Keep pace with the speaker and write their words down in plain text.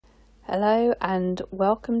Hello and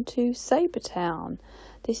welcome to Sobertown.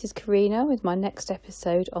 This is Karina with my next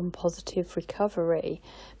episode on positive recovery,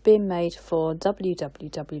 being made for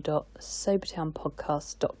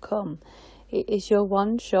www.sobertownpodcast.com. It is your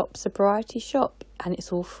one-shop sobriety shop and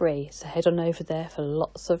it's all free, so head on over there for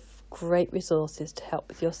lots of great resources to help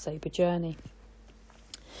with your sober journey.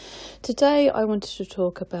 Today I wanted to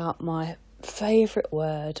talk about my favourite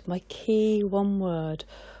word, my key one word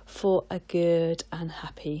for a good and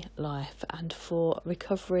happy life and for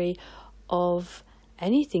recovery of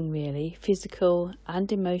anything really, physical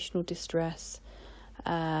and emotional distress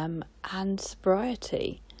and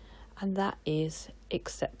sobriety, and that is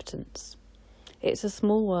acceptance. It's a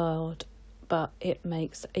small word, but it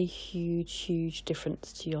makes a huge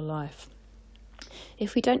difference to your life.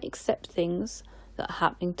 If we don't accept things that are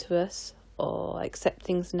happening to us or accept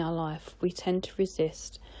things in our life, we tend to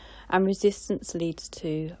resist. And resistance leads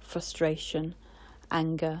to frustration,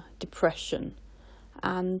 anger, depression,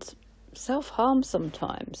 and self-harm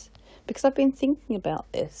sometimes. Because I've been thinking about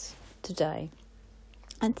this today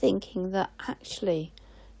and thinking that actually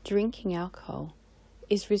drinking alcohol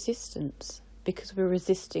is resistance, because we're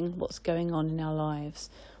resisting what's going on in our lives.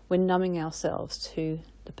 We're numbing ourselves to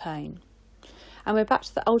the pain. And we're back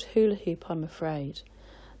to the old hula hoop, I'm afraid.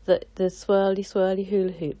 That the swirly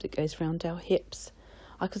hula hoop that goes round our hips.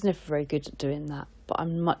 I was never very good at doing that, but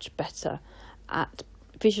I'm much better at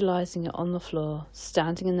visualising it on the floor,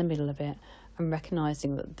 standing in the middle of it, and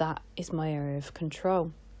recognising that that is my area of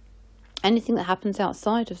control. Anything that happens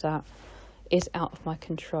outside of that is out of my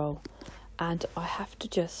control, and I have to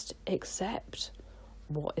just accept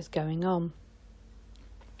what is going on.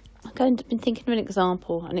 I've been thinking of an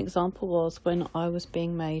example. An example was when I was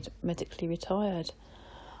being made medically retired.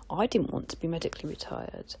 I didn't want to be medically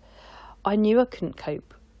retired. I knew I couldn't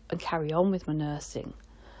cope and carry on with my nursing.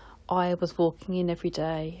 I was walking in every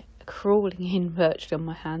day, crawling in virtually on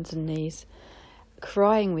my hands and knees,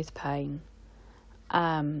 crying with pain.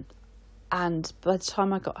 And by the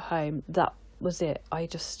time I got home, that was it. I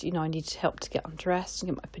just, I needed help to get undressed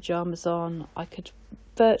and get my pyjamas on. I could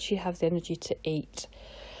virtually have the energy to eat.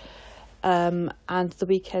 And the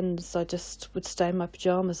weekends I just would stay in my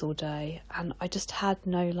pyjamas all day, and I just had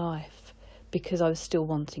no life because I was still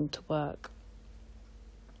wanting to work.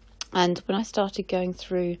 And when I started going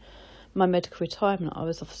through my medical retirement, I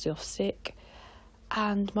was obviously off sick,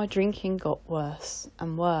 and my drinking got worse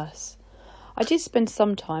and worse. I did spend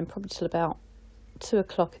some time, probably till about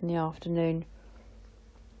 2:00 in the afternoon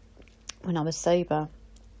when I was sober,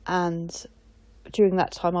 and during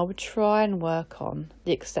that time I would try and work on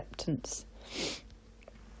the acceptance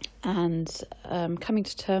and coming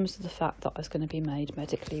to terms with the fact that I was going to be made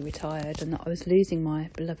medically retired and that I was losing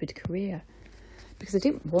my beloved career, because I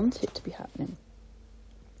didn't want it to be happening.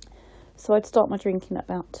 So I'd start my drinking at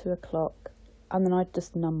about 2:00 and then I'd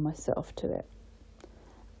just numb myself to it.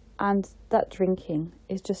 And that drinking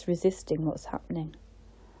is just resisting what's happening.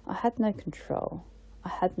 I had no control. I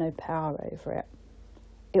had no power over it.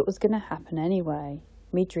 It was going to happen anyway.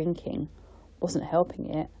 Me drinking wasn't helping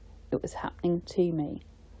it. It was happening to me.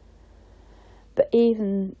 But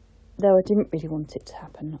even though I didn't really want it to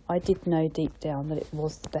happen, I did know deep down that it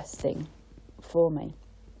was the best thing for me.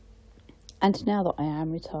 And now that I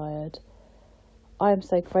am retired, I am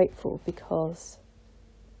so grateful because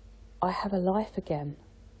I have a life again.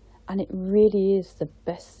 And it really is the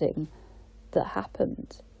best thing that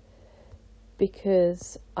happened,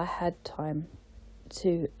 because I had time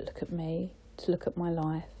to look at me, to look at my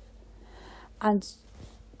life. And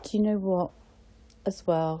do you know what, as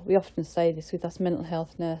well, we often say this with us mental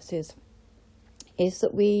health nurses, is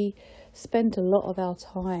that we spend a lot of our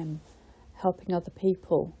time helping other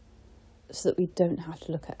people so that we don't have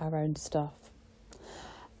to look at our own stuff.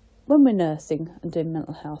 When we're nursing and doing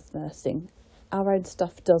mental health nursing, our own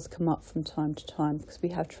stuff does come up from time to time because we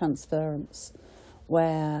have transference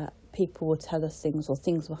where people will tell us things or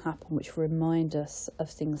things will happen which remind us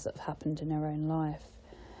of things that have happened in our own life,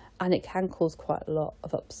 and it can cause quite a lot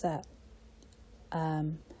of upset.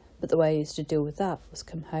 But the way I used to deal with that was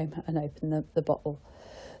come home and open the bottle.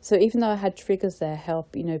 So even though I had triggers there,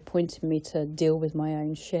 pointing me to deal with my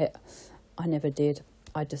own shit, I never did.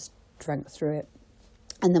 I just drank through it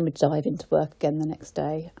and then would dive into work again the next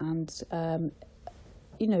day and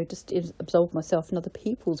just absolve myself in other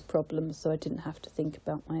people's problems so I didn't have to think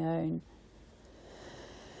about my own.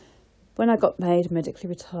 When I got made medically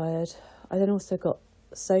retired, I then also got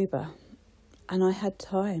sober, and I had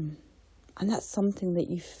time. And that's something that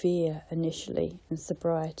you fear initially in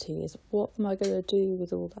sobriety, is what am I going to do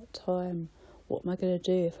with all that time? What am I going to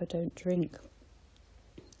do if I don't drink?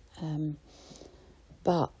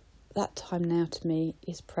 But that time now to me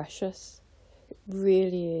is precious. It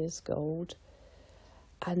really is gold.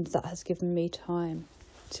 And that has given me time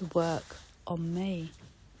to work on me.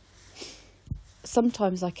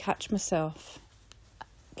 Sometimes I catch myself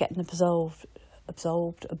getting absorbed,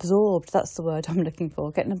 that's the word I'm looking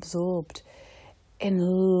for, getting absorbed in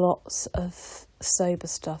lots of sober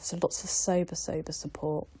stuff, so lots of sober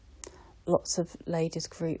support, lots of ladies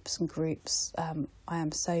groups and groups. I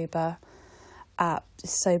Am Sober at the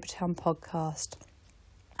Sober Town podcast,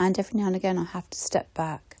 and every now and again I have to step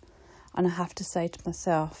back and I have to say to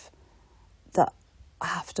myself that I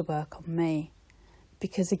have to work on me,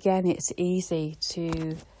 because again it's easy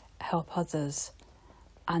to help others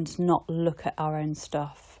and not look at our own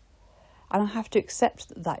stuff. And I have to accept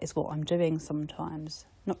that that is what I'm doing sometimes.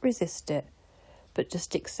 Not resist it, but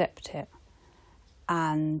just accept it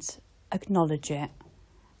and acknowledge it,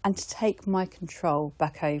 and to take my control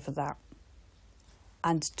back over that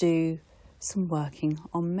and do some working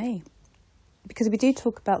on me. Because we do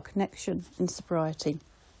talk about connection in sobriety,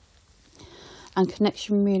 and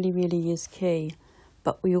connection really, really is key,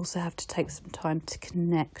 but we also have to take some time to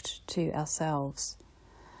connect to ourselves.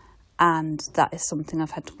 And that is something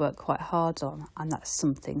I've had to work quite hard on, and that's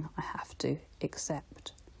something I have to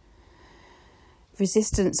accept.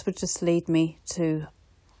 Resistance would just lead me to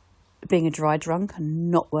being a dry drunk and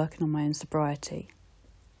not working on my own sobriety.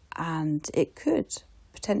 And it could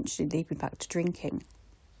potentially lead me back to drinking.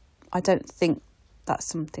 I don't think that's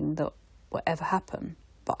something that will ever happen,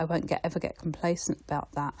 but I won't ever get complacent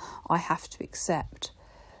about that. I have to accept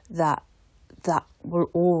that that will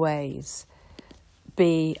always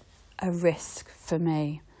be a risk for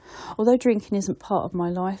me. Although drinking isn't part of my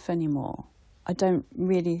life anymore, I don't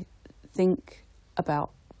really think about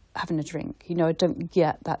having a drink. You know, I don't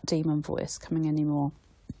get that demon voice coming anymore.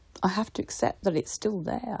 I have to accept that it's still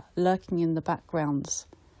there, lurking in the backgrounds.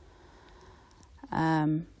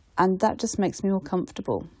 And that just makes me more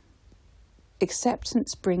comfortable.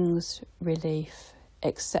 Acceptance brings relief.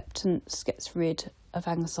 Acceptance gets rid of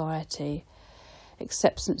anxiety.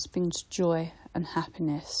 Acceptance brings joy and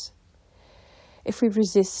happiness. If we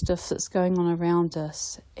resist stuff that's going on around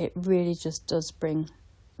us, it really just does bring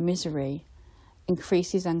misery,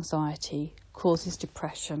 increases anxiety, causes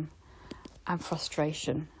depression and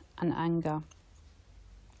frustration and anger.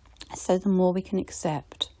 So the more we can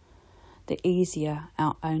accept, the easier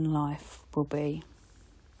our own life will be.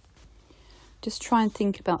 Just try and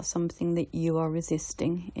think about something that you are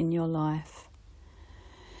resisting in your life.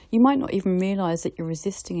 You might not even realise that you're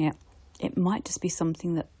resisting it. It might just be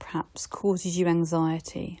something that perhaps causes you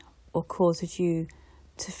anxiety, or causes you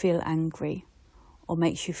to feel angry, or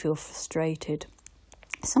makes you feel frustrated.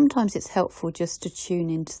 Sometimes it's helpful just to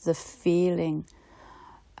tune into the feeling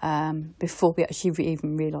before we actually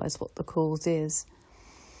even realise what the cause is.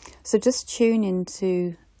 So just tune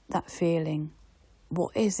into that feeling.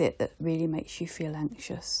 What is it that really makes you feel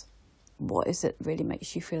anxious? What is it that really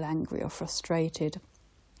makes you feel angry or frustrated?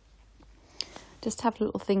 Just have a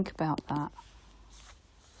little think about that.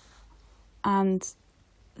 And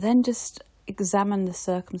then just examine the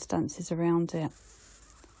circumstances around it.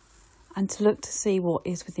 And to look to see what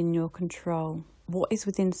is within your control. What is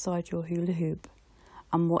within inside your hula hoop.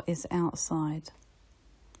 And what is outside.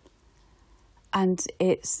 And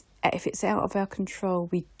if it's out of our control,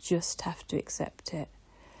 we just have to accept it.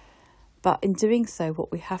 But in doing so,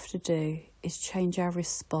 what we have to do is change our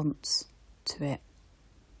response to it.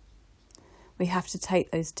 We have to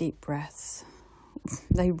take those deep breaths.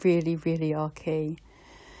 They really, really are key.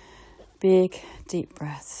 Big, deep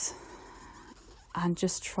breaths. And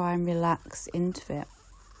just try and relax into it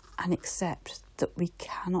and accept that we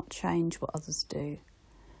cannot change what others do.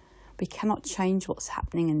 We cannot change what's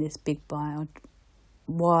happening in this big, wild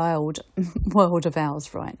world of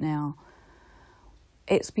ours right now.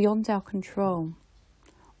 It's beyond our control.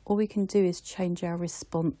 All we can do is change our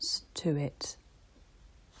response to it.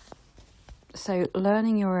 So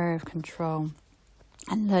learning your area of control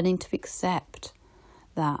and learning to accept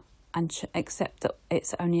that and accept that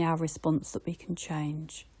it's only our response that we can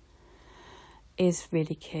change is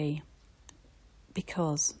really key.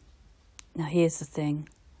 Because, now here's the thing,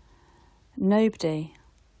 nobody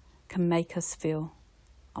can make us feel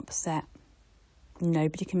upset.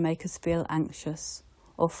 Nobody can make us feel anxious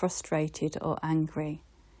or frustrated or angry.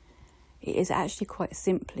 It is actually quite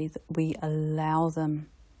simply that we allow them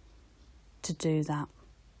to do that.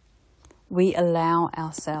 We allow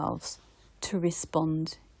ourselves to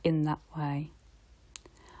respond in that way.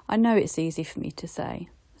 I know it's easy for me to say,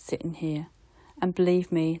 sitting here, and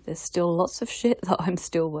believe me, there's still lots of shit that I'm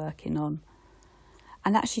still working on.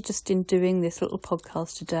 And actually just in doing this little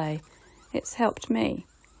podcast today, it's helped me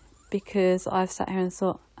because I've sat here and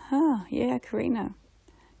thought, yeah, Karina,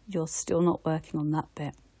 you're still not working on that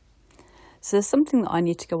bit. So there's something that I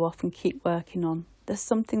need to go off and keep working on. There's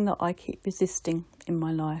something that I keep resisting in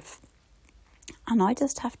my life. And I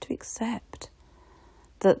just have to accept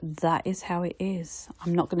that that is how it is.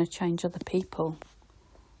 I'm not going to change other people.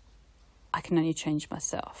 I can only change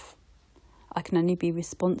myself. I can only be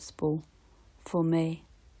responsible for me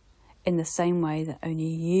in the same way that only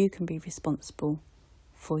you can be responsible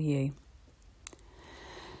for you.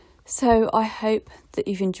 So I hope that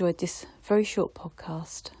you've enjoyed this very short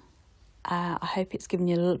podcast. I hope it's given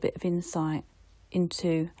you a little bit of insight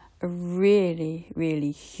into a really,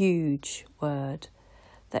 really huge word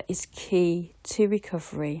that is key to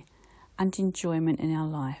recovery and enjoyment in our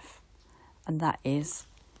life, and that is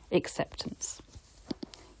acceptance.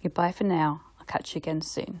 Goodbye for now. I'll catch you again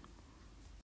soon.